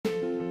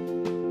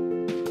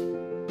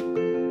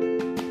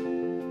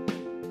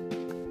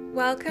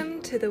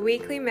Welcome to the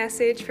weekly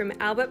message from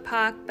Albert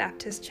Park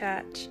Baptist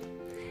Church,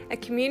 a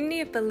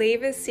community of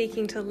believers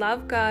seeking to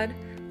love God,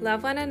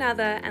 love one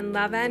another, and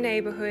love our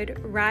neighbourhood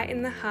right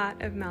in the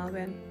heart of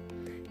Melbourne.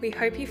 We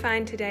hope you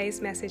find today's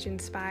message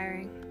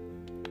inspiring.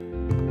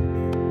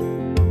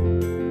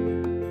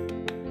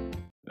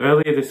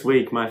 Earlier this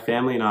week, my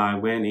family and I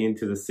went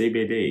into the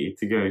CBD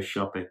to go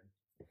shopping.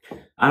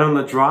 And on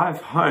the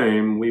drive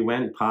home, we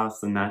went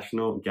past the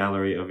National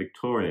Gallery of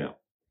Victoria.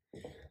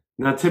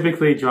 Now,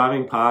 typically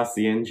driving past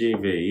the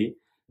NGV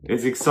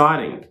is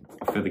exciting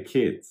for the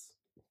kids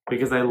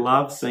because they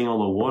love seeing all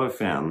the water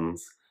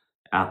fountains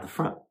out the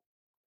front.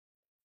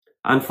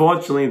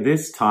 Unfortunately,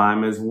 this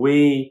time, as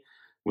we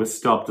were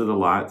stopped at the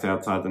lights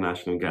outside the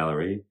National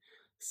Gallery,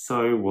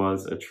 so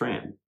was a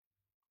tram.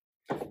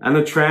 And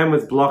the tram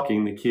was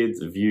blocking the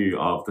kids' view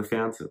of the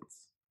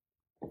fountains.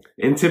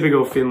 In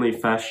typical Finley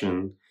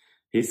fashion,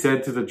 he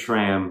said to the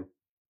tram,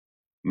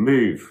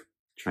 "Move,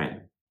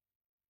 tram."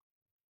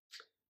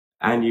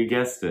 And you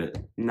guessed it,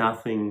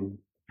 nothing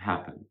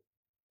happened.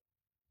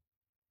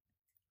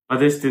 But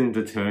this didn't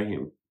deter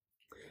him.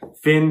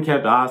 Finn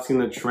kept asking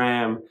the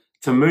tram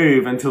to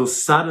move until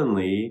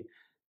suddenly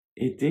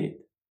it did.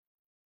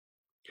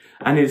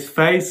 And his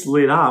face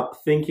lit up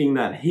thinking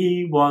that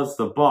he was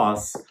the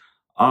boss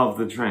of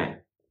the tram.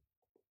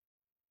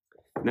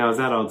 Now, as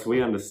adults, we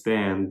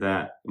understand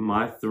that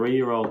my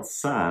 3-year-old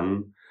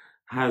son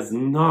has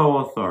no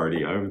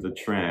authority over the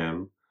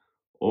tram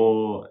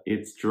or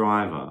its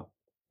driver.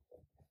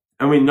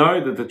 And we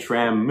know that the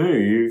tram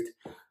moved,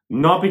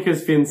 not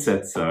because Finn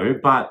said so,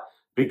 but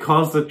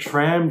because the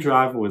tram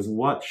driver was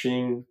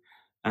watching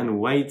and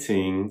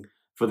waiting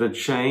for the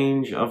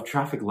change of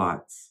traffic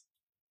lights,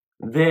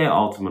 their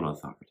ultimate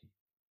authority.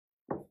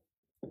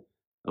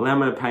 Allow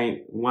me to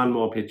paint one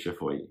more picture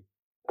for you.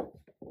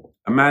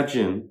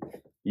 Imagine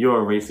you're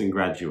a recent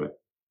graduate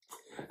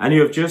and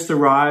you have just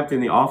arrived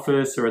in the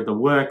office or at the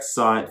work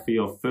site for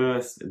your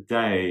first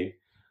day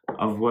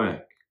of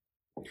work.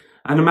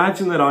 And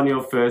imagine that on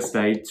your first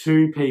day,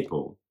 2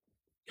 people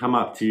come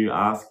up to you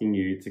asking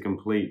you to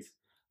complete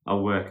a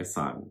work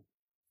assignment.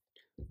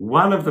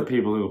 One of the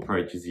people who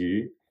approaches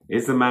you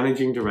is the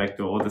managing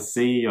director or the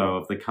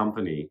CEO of the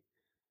company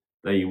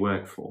that you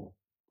work for.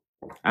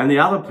 And the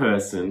other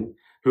person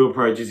who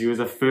approaches you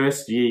is a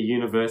first-year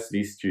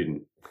university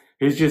student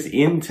who's just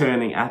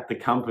interning at the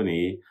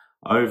company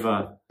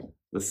over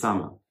the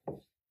summer.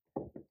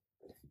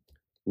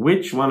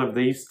 Which one of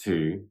these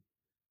 2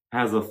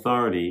 has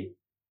authority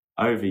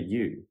over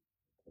you?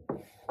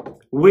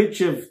 Which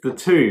of the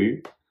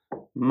 2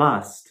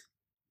 must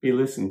be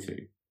listened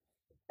to?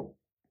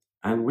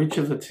 And which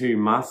of the 2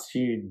 must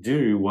you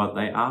do what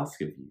they ask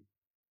of you?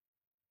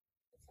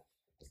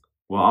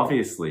 Well,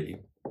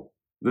 obviously,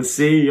 the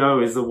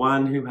CEO is the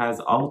one who has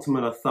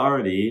ultimate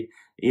authority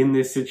in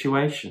this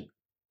situation.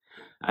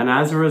 And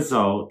as a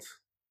result,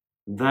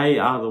 they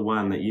are the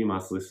one that you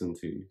must listen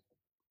to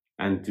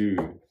and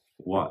do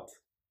what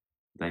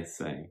they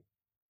say.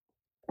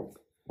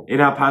 In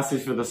our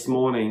passage for this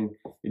morning,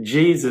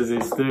 Jesus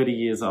is 30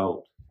 years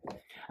old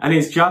and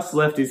he's just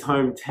left his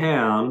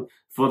hometown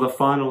for the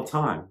final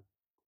time.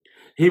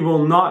 He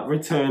will not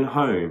return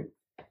home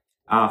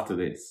after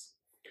this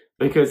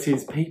because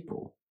his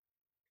people,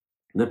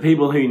 the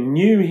people who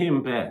knew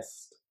him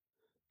best,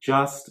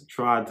 just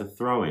tried to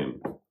throw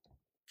him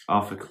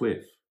off a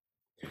cliff.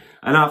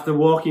 And after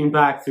walking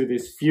back through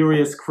this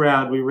furious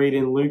crowd, we read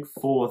in Luke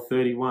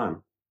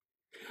 4:31,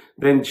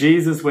 "Then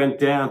Jesus went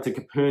down to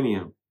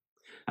Capernaum,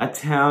 a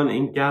town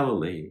in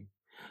Galilee,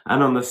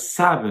 and on the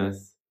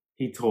Sabbath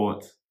he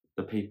taught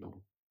the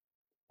people."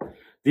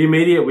 The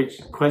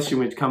immediate question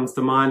which comes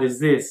to mind is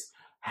this: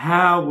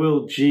 how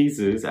will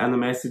Jesus and the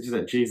message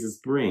that Jesus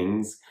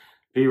brings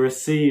be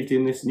received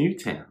in this new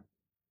town?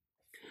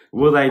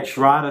 Will they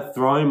try to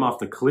throw him off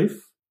the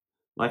cliff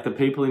like the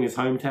people in his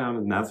hometown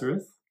of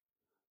Nazareth?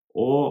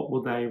 Or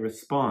will they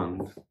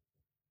respond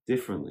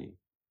differently?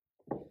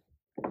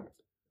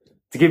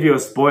 To give you a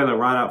spoiler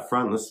right up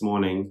front this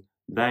morning,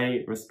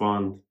 they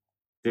respond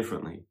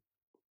differently.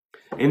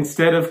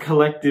 Instead of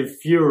collective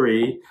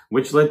fury,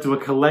 which led to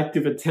a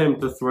collective attempt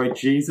to throw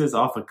Jesus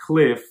off a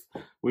cliff,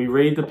 we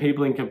read the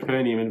people in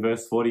Capernaum in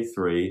verse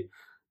 43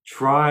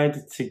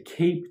 tried to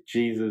keep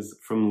Jesus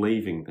from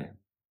leaving them.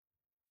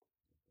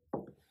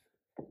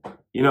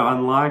 You know,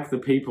 unlike the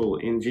people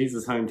in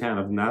Jesus' hometown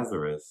of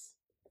Nazareth,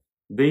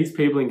 these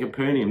people in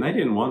Capernaum, they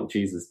didn't want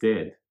Jesus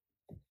dead.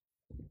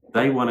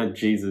 They wanted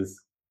Jesus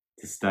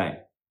to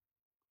stay.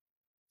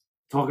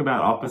 Talk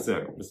about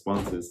opposite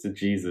responses to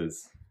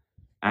Jesus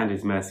and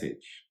his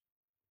message.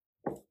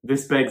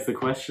 This begs the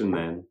question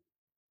then,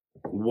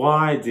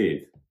 why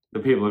did the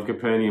people of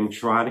Capernaum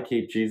try to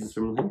keep Jesus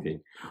from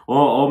leaving?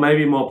 Or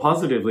maybe more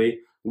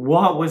positively,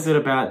 what was it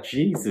about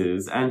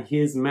Jesus and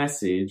his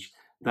message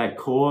that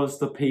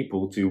caused the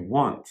people to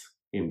want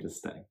him to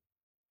stay?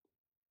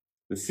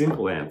 The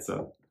simple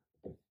answer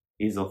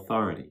is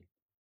authority.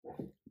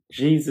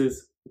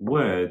 Jesus'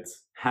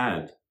 words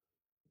had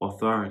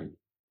authority.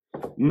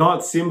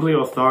 Not simply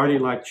authority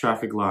like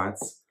traffic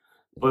lights,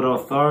 but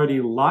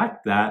authority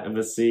like that of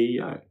a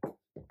CEO.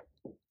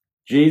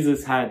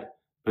 Jesus had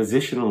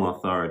positional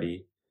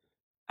authority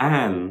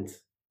and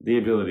the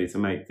ability to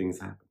make things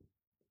happen.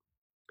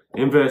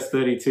 In verse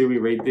 32, we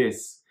read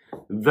this.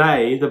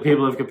 They, the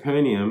people of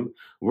Capernaum,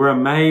 were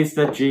amazed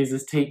at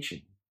Jesus'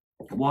 teaching.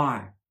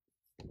 Why?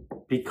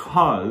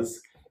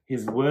 Because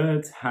his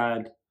words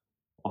had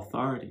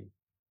authority.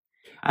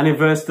 And in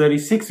verse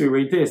 36, we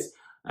read this.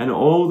 And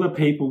all the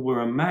people were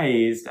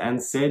amazed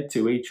and said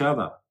to each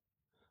other,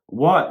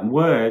 what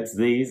words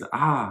these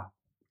are.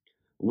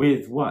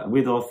 With what?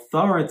 With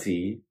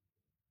authority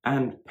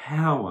and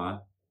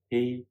power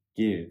he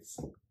gives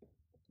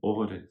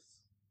orders.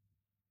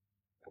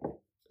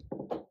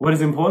 What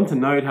is important to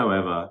note,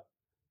 however,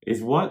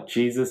 is what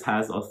Jesus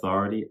has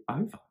authority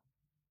over.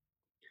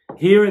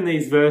 Here in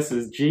these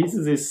verses,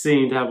 Jesus is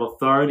seen to have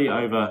authority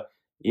over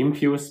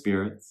impure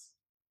spirits,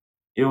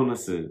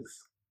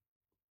 illnesses,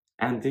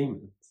 and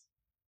demons.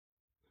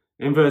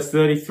 In verse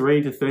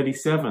 33 to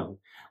 37,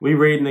 we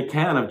read an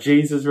account of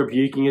Jesus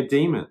rebuking a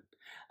demon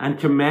and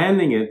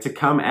commanding it to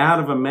come out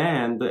of a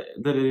man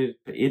that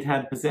it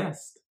had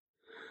possessed.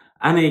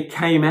 And it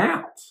came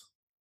out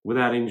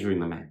without injuring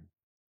the man.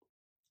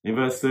 In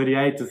verse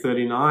 38 to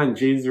 39,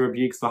 Jesus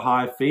rebukes the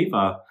high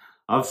fever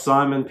of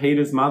Simon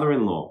Peter's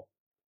mother-in-law,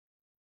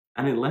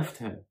 and it left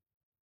her.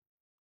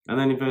 And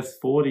then in verse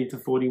 40 to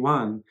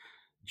 41,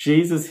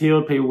 Jesus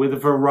healed people with a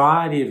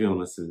variety of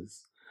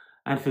illnesses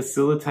and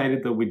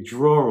facilitated the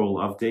withdrawal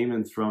of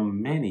demons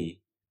from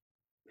many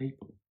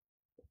people.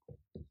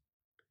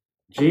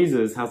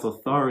 Jesus has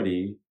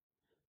authority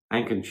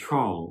and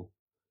control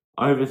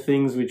over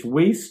things which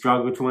we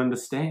struggle to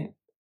understand.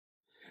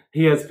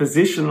 He has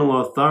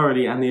positional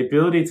authority and the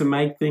ability to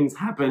make things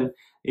happen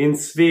in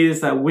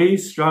spheres that we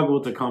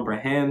struggle to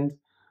comprehend,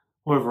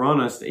 or if we're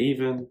honest,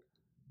 even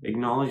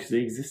acknowledge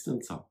the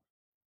existence of.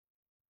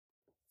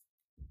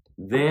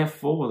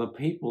 Therefore, the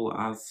people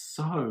are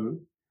so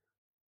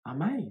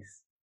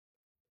amazed.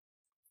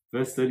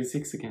 Verse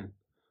 36 again.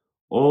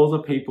 All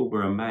the people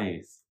were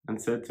amazed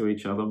and said to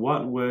each other,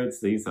 what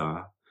words these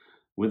are.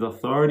 With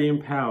authority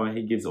and power,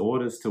 he gives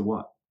orders to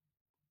what?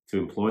 To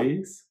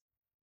employees?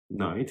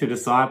 No. To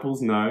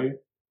disciples? No.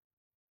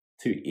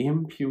 To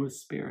impure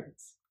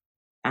spirits.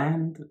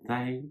 And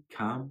they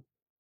come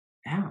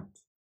out.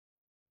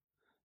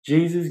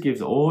 Jesus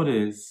gives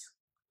orders,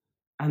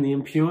 and the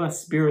impure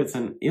spirits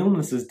and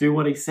illnesses do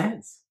what he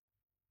says.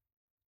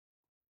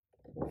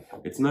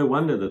 It's no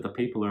wonder that the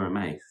people are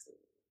amazed.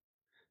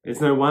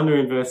 It's no wonder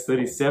in verse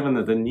 37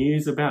 that the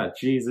news about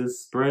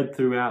Jesus spread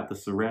throughout the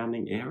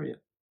surrounding area.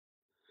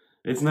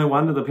 It's no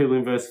wonder the people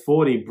in verse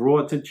 40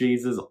 brought to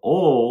Jesus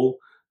all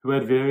who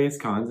had various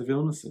kinds of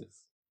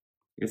illnesses.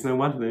 It's no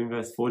wonder that in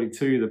verse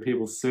 42 the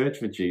people searched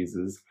for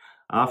Jesus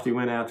after he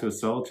went out to a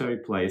solitary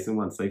place, and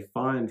once they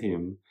find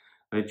him,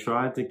 they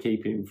tried to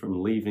keep him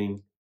from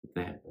leaving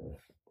there.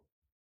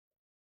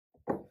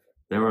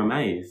 They were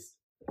amazed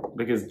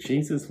because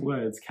Jesus'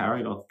 words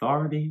carried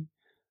authority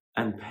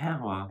and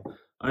power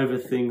over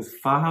things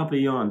far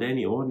beyond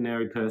any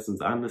ordinary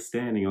person's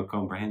understanding or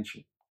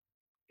comprehension.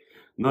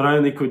 Not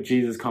only could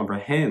Jesus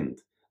comprehend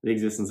the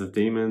existence of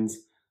demons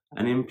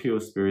and impure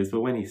spirits,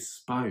 but when he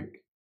spoke,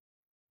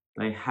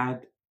 they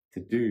had to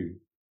do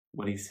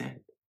what he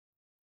said.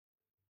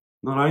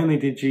 Not only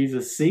did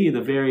Jesus see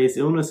the various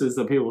illnesses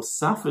that people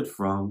suffered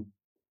from,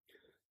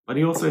 but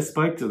he also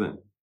spoke to them.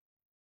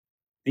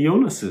 The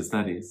illnesses,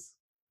 that is,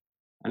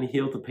 and he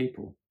healed the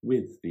people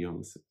with the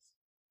illnesses.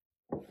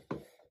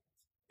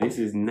 This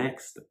is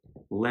next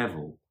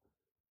level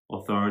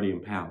authority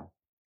and power.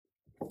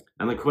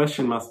 And the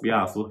question must be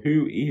asked, well,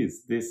 who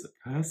is this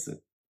person?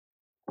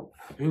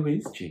 Who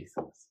is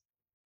Jesus?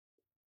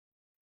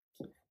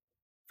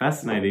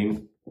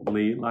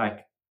 Fascinatingly,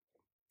 like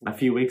a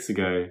few weeks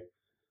ago,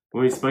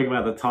 when we spoke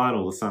about the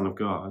title, the Son of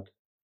God,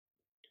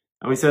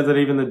 and we said that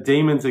even the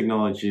demons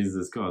acknowledge Jesus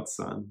as God's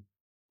Son.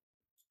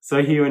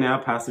 So here in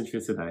our passage for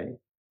today,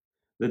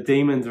 the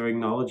demons are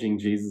acknowledging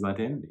Jesus'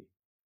 identity.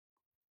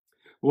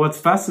 What's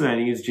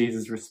fascinating is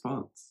Jesus'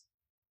 response.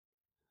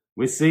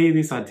 We see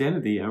this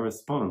identity and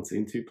response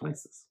in two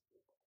places.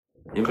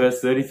 In verse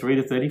 33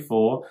 to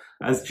 34,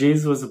 as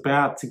Jesus was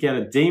about to get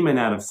a demon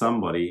out of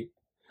somebody,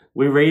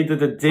 we read that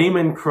the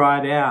demon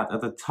cried out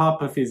at the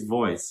top of his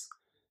voice,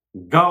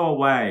 "Go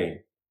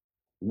away!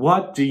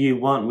 What do you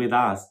want with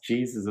us,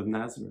 Jesus of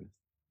Nazareth?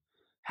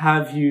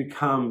 Have you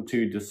come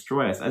to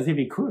destroy us?" As if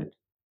he could.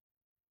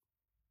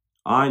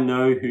 "I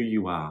know who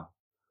you are,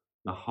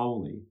 the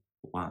Holy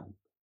One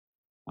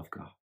of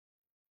God."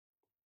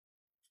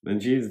 Then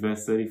Jesus,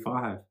 verse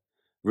 35,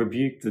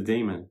 rebuked the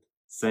demon,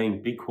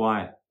 saying, "Be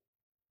quiet,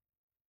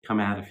 come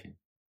out of him."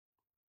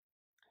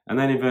 And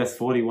then in verse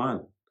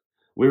 41,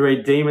 we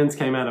read demons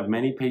came out of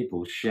many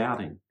people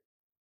shouting,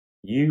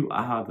 "You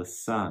are the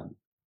Son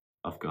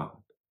of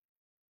God."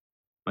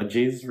 But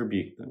Jesus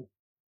rebuked them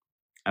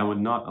and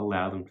would not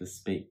allow them to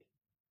speak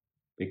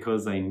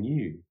because they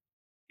knew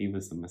he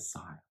was the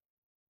Messiah.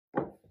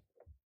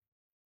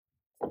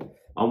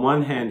 On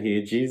one hand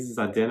here, Jesus is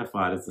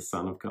identified as the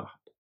Son of God.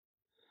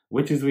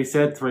 which, as we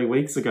said 3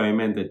 weeks ago,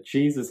 meant that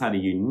Jesus had a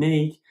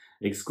unique,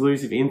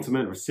 exclusive,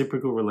 intimate,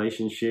 reciprocal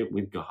relationship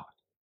with God.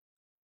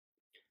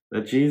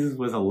 That Jesus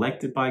was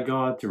elected by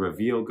God to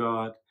reveal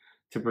God,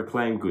 to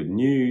proclaim good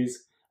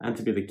news, and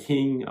to be the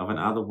king of an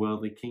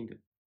otherworldly kingdom.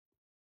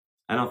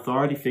 An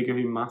authority figure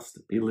who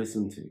must be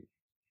listened to.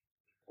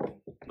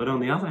 But on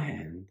the other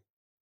hand,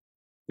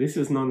 this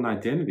is not an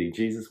identity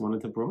Jesus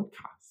wanted to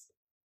broadcast.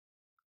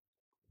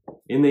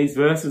 In these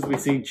verses, we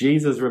see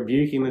Jesus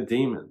rebuking the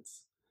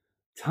demons,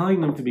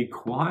 telling them to be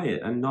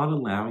quiet and not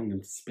allowing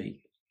them to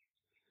speak.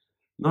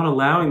 Not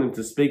allowing them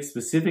to speak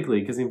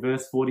specifically because in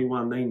verse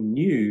 41, they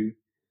knew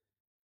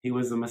he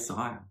was the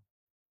Messiah.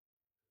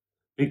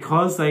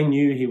 Because they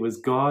knew he was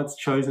God's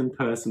chosen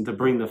person to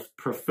bring the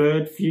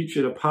preferred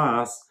future to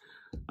pass,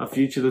 a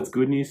future that's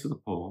good news for the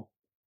poor,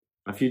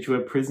 a future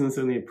where prisoners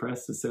and the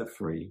oppressed are set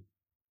free,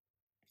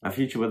 a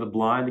future where the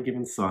blind are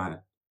given sight,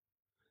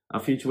 a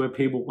future where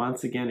people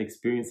once again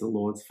experience the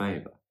Lord's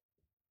favor.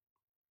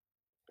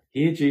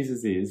 Here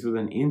Jesus is with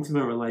an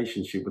intimate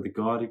relationship with the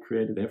God who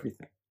created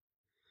everything.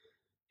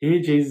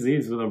 Here Jesus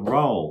is with a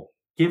role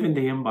given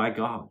to him by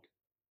God.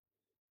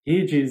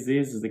 Here Jesus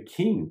is as the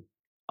king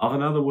of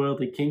an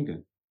otherworldly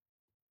kingdom.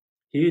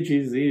 Here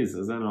Jesus is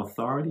as an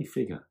authority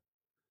figure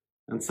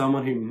and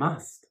someone who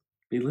must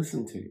be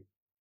listened to.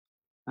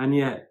 And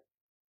yet,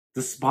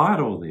 despite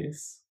all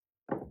this,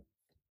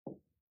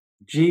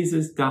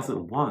 Jesus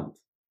doesn't want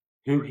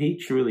who he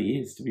truly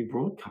is to be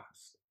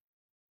broadcast.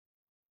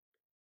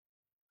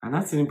 And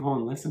that's an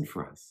important lesson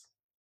for us.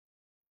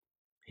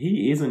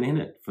 He isn't in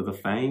it for the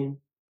fame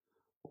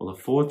or the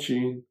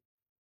fortune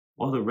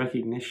or the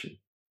recognition.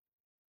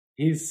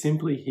 He is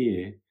simply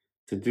here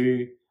to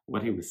do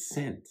what he was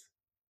sent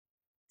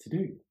to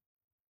do.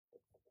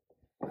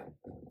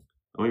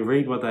 And we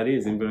read what that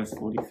is in verse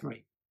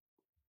 43.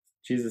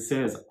 Jesus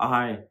says,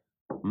 I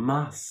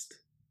must.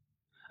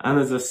 And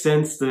there's a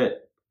sense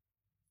that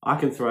I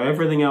can throw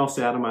everything else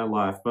out of my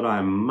life, but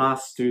I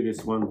must do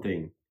this one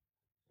thing.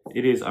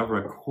 It is a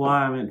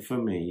requirement for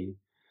me.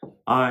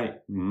 I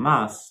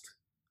must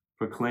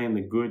proclaim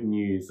the good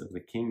news of the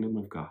kingdom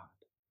of God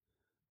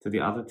to the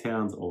other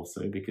towns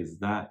also, because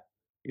that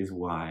is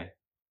why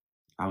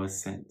I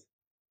was sent.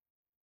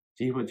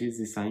 Do you hear what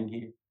Jesus is saying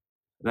here?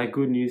 That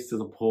good news to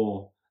the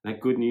poor, that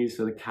good news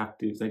for the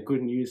captives, that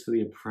good news for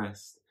the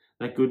oppressed,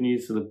 that good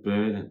news for the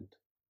burdened.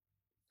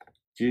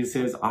 Jesus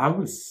says, I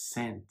was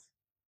sent.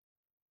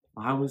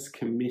 I was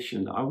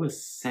commissioned. I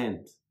was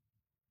sent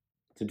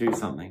to do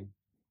something.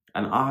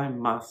 And I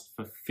must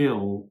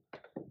fulfill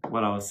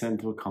what I was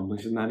sent to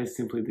accomplish. And that is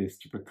simply this,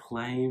 to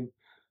proclaim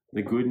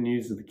the good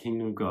news of the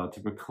kingdom of God,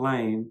 to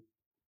proclaim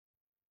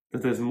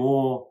that there's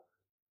more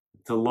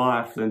to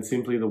life than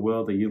simply the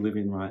world that you live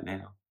in right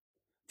now.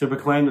 To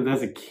proclaim that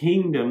there's a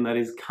kingdom that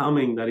is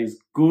coming, that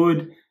is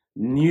good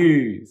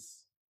news.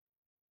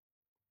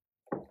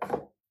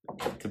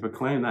 To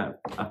proclaim that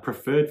a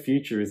preferred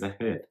future is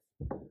ahead,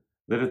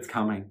 that it's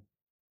coming.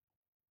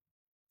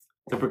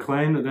 To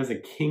proclaim that there's a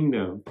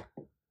kingdom,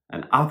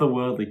 an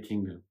otherworldly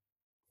kingdom,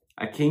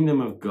 a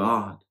kingdom of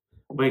God,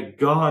 where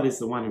God is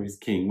the one who is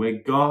king,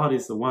 where God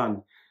is the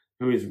one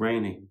who is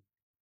reigning,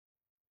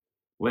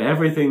 where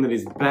everything that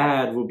is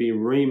bad will be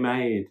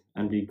remade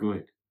and be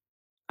good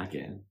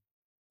again.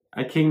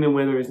 A kingdom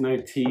where there is no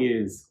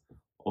tears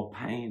or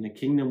pain, a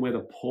kingdom where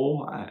the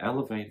poor are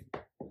elevated,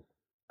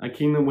 a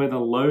kingdom where the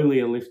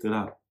lowly are lifted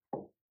up,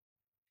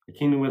 a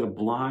kingdom where the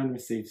blind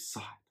receive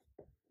sight.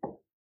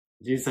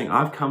 Jesus is saying,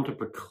 I've come to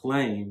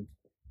proclaim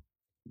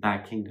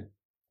that kingdom.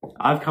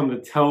 I've come to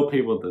tell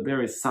people that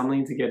there is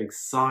something to get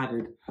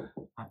excited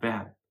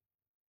about.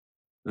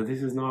 That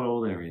this is not all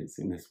there is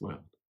in this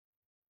world.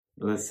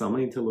 But there's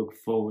something to look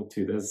forward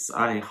to. There's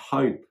a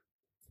hope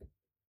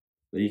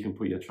that you can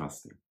put your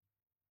trust in.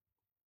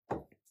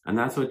 And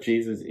that's what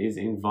Jesus is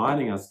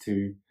inviting us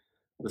to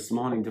this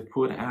morning, to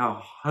put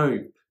our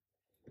hope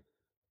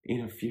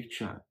in a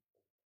future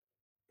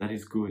that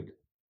is good.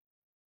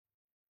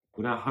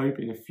 Put our hope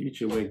in a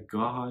future where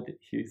God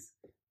is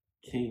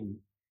king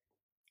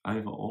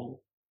over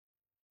all.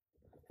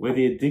 Where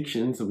the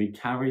addictions that we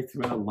carry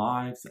through our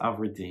lives are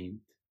redeemed.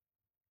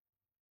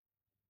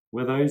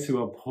 Where those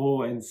who are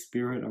poor in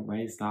spirit are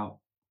raised up.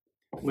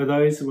 Where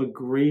those who are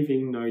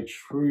grieving know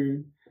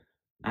true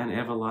and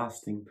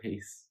everlasting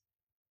peace.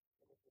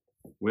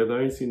 Where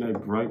those who know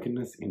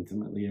brokenness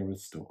intimately are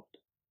restored.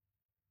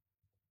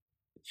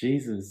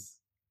 Jesus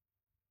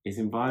is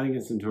inviting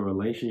us into a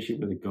relationship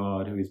with a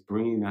God who is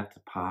bringing that to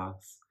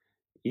pass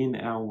in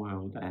our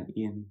world and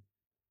into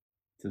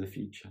the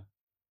future.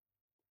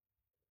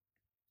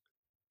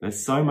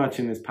 There's so much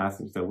in this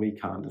passage that we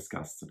can't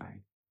discuss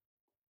today.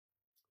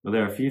 But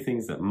there are a few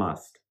things that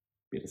must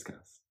be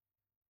discussed.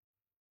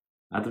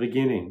 At the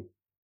beginning,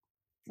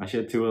 I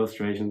shared 2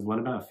 illustrations, one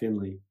about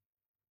Finley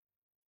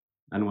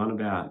and one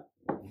about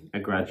a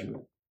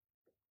graduate.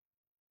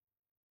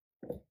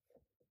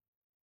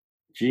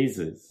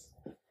 Jesus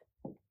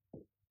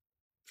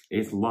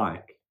is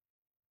like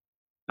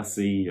a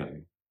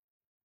CEO.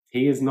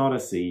 He is not a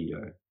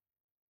CEO,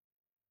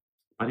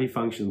 but he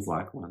functions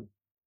like one.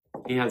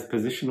 He has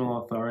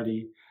positional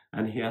authority,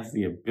 and he has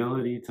the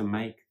ability to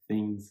make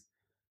things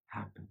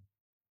happen.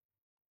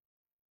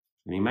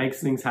 And he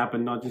makes things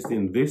happen not just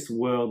in this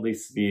worldly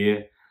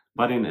sphere,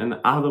 but in an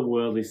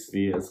otherworldly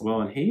sphere as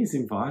well. And he's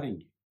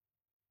inviting you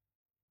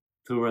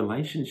to a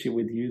relationship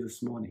with you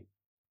this morning.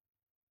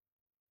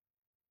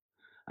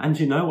 And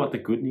you know what the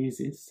good news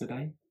is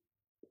today?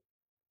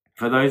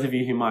 For those of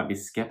you who might be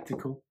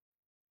skeptical,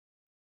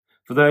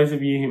 for those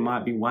of you who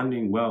might be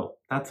wondering, well,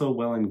 that's all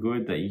well and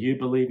good that you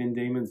believe in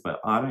demons, but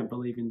I don't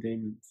believe in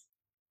demons.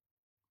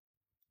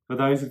 For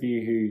those of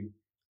you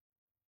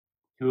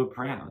who are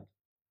proud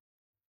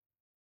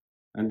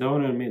and don't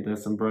want to admit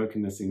there's some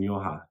brokenness in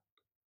your heart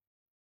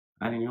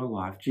and in your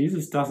life,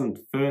 Jesus doesn't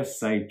first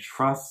say,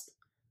 trust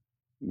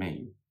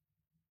me.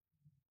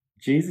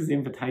 Jesus'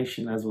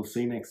 invitation, as we'll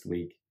see next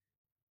week,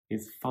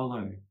 is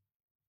follow me.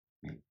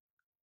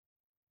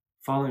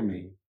 Follow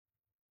me.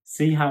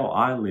 See how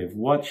I live.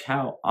 Watch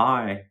how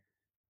I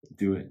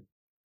do it.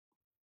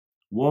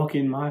 Walk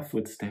in my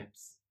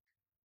footsteps.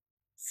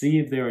 See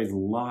if there is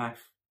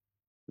life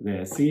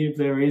there. See if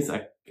there is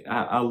a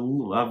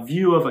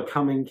view of a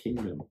coming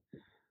kingdom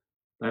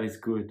that is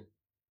good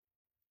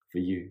for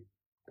you.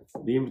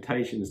 The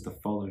invitation is to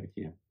follow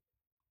him.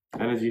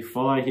 And as you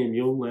follow him,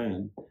 you'll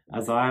learn,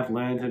 as I have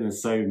learned and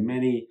as so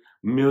many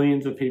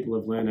millions of people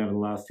have learned over the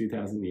last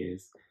 2,000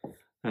 years,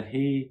 that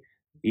he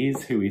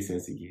is who he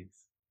says he is.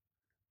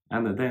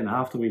 And that then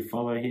after we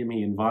follow him,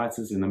 he invites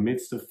us in the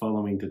midst of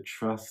following to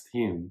trust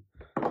him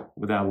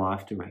with our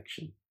life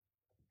direction.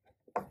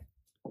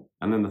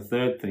 And then the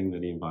third thing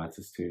that he invites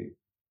us to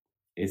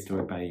is to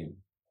obey him.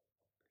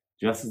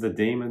 Just as the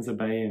demons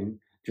obey him,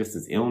 just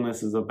as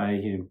illnesses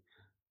obey him,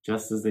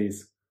 just as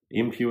these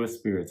impure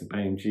spirits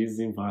obey him, Jesus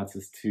invites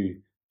us to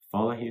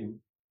follow him,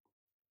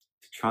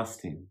 to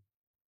trust him,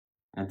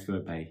 and to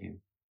obey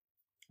him.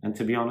 And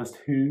to be honest,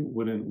 who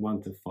wouldn't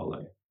want to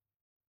follow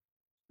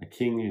a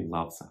king who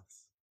loves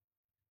us?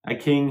 A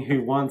king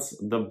who wants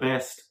the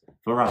best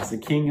for us. A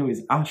king who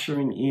is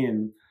ushering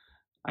in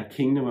a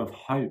kingdom of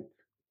hope.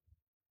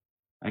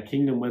 A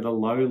kingdom where the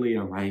lowly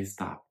are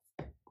raised up.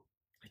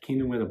 A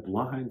kingdom where the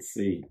blind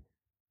see.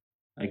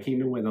 A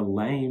kingdom where the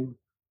lame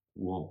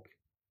walk.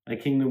 A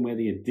kingdom where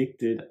the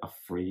addicted are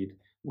freed.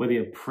 Where the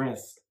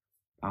oppressed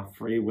are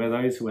free. Where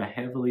those who are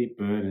heavily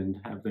burdened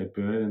have their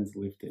burdens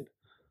lifted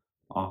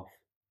off.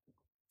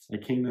 A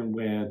kingdom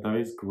where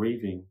those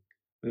grieving,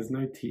 there's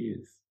no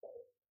tears.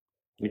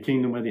 A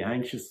kingdom where the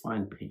anxious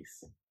find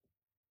peace.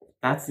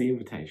 That's the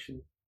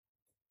invitation.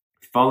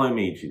 Follow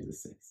me,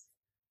 Jesus says.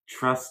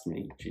 Trust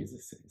me,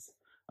 Jesus says.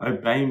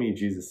 Obey me,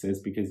 Jesus says,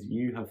 because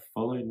you have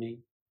followed me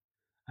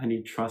and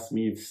you trust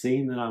me. You've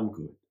seen that I'm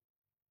good.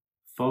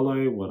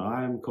 Follow what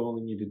I am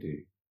calling you to do,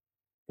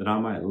 that I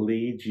might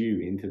lead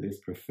you into this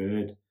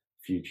preferred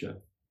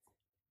future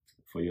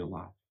for your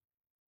life.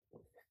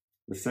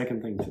 The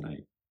second thing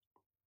today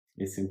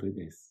is simply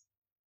this.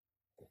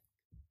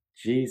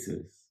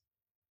 Jesus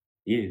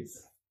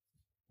is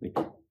the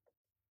King.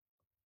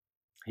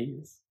 He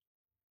is.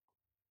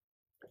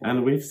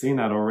 And we've seen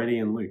that already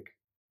in Luke.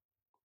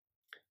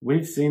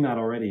 We've seen that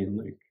already in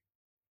Luke.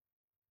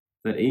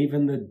 That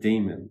even the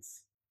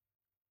demons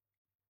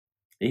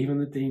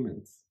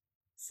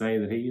say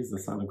that he is the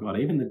Son of God.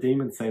 Even the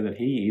demons say that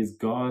he is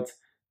God's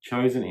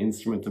chosen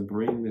instrument to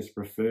bring this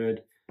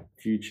preferred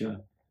future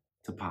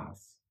to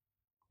pass.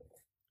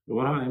 But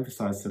what I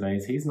emphasize today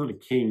is he's not a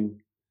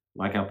king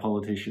like our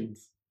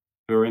politicians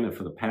who are in it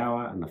for the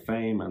power and the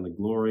fame and the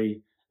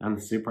glory and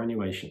the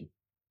superannuation.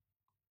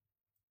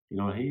 You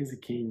know, he is a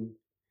king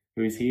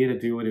who is here to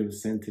do what he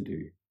was sent to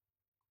do.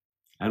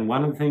 And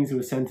one of the things he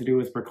was sent to do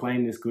was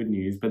proclaim this good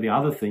news, but the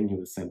other thing he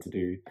was sent to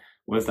do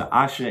was to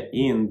usher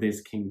in this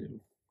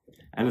kingdom.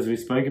 And as we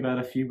spoke about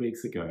a few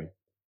weeks ago,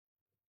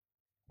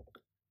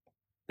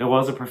 there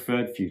was a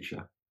preferred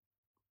future.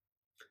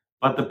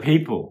 But the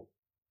people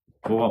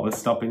were what was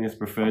stopping this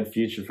preferred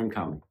future from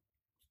coming.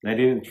 They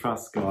didn't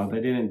trust God. They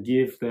didn't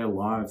give their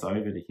lives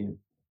over to him.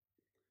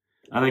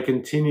 And they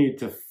continued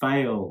to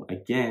fail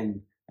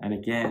again and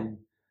again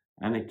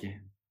and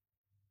again.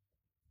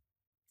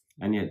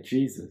 And yet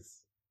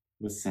Jesus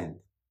was sent,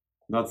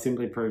 not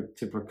simply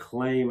to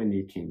proclaim a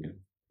new kingdom,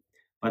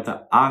 but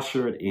to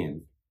usher it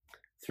in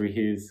through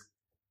his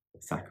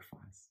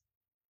sacrifice.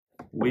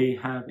 We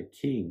have a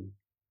king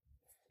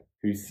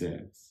who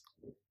serves.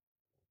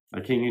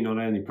 A king who not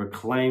only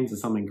proclaims that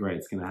something great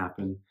is going to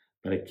happen,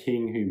 but a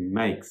king who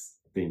makes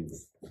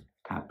things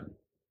happen.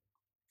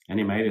 And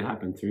he made it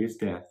happen through his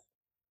death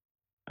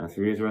and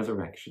through his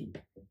resurrection.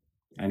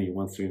 And he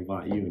wants to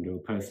invite you into a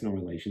personal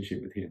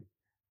relationship with him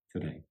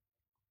today.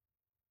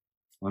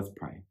 Let's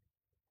pray.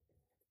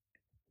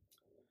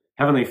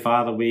 Heavenly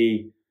Father,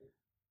 we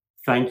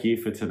thank you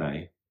for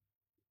today.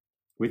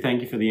 We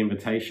thank you for the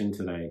invitation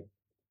today.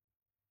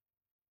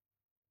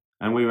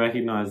 And we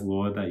recognize,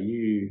 Lord, that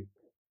you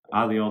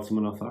are the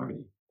ultimate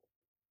authority.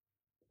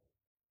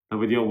 That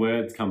with your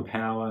words come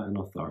power and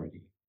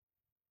authority.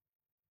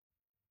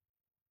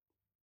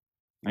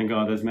 And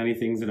God, there's many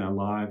things in our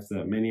lives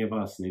that many of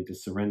us need to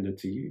surrender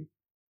to you.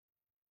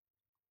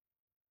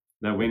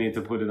 that we need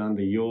to put it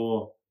under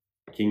your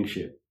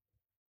kingship.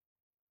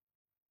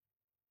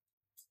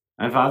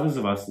 And for others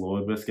of us,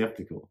 Lord, we're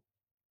skeptical.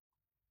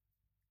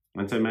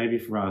 And so maybe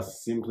for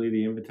us, simply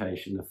the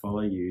invitation to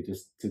follow you,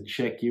 just to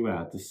check you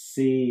out, to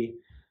see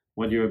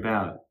what you're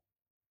about,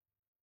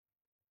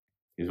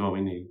 is what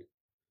we need.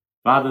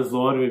 Fathers,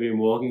 Lord, we've been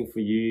walking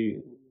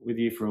with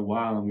you for a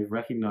while, and we've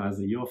recognized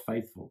that you're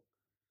faithful,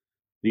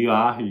 that you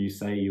are who you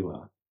say you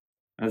are.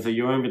 And so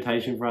your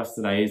invitation for us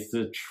today is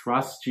to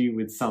trust you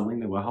with something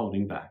that we're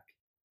holding back.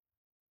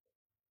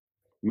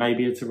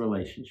 Maybe it's a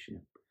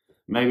relationship.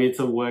 Maybe it's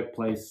a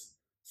workplace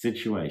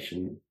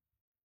situation.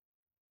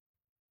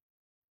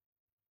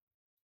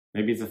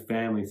 Maybe it's a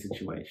family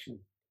situation.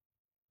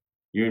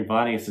 You're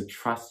inviting us to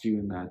trust you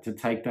in that, to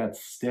take that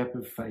step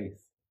of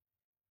faith.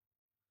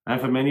 And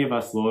for many of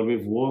us, Lord,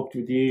 we've walked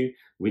with you,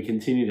 we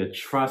continue to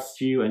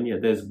trust you, and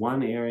yet there's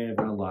one area of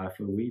our life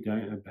where we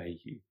don't obey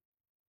you,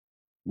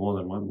 more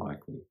than one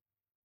likely.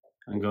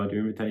 And God,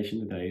 your invitation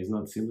today is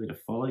not simply to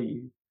follow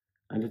you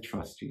and to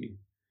trust you,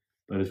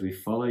 but as we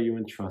follow you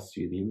and trust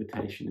you, the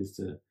invitation is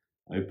to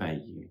obey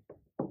you,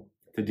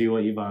 to do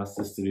what you've asked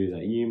us to do,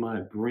 that you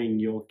might bring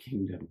your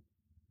kingdom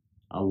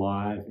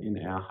alive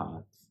in our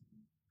hearts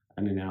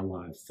and in our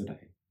lives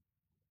today.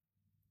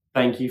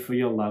 Thank you for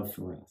your love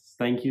for us.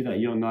 Thank you that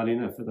you're not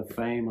in it for the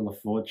fame or the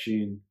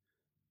fortune.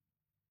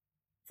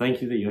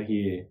 Thank you that you're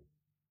here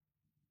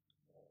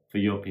for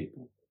your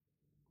people.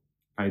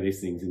 Pray these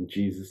things in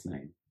Jesus'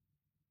 name.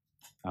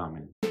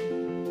 Amen.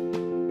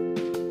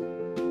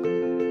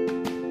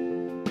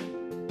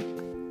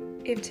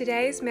 If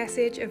today's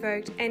message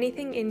evoked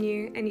anything in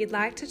you and you'd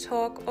like to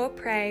talk or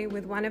pray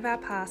with one of our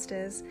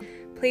pastors,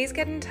 please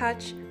get in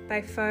touch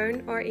by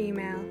phone or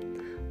email.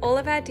 All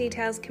of our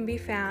details can be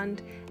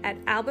found at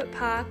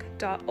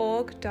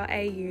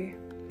albertpark.org.au.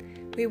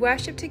 We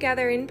worship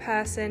together in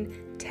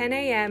person 10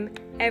 a.m.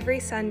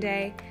 every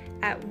Sunday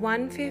at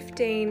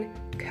 115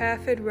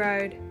 Kerford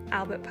Road,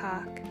 Albert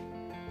Park.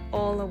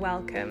 All are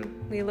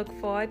welcome. We look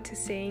forward to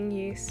seeing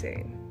you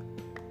soon.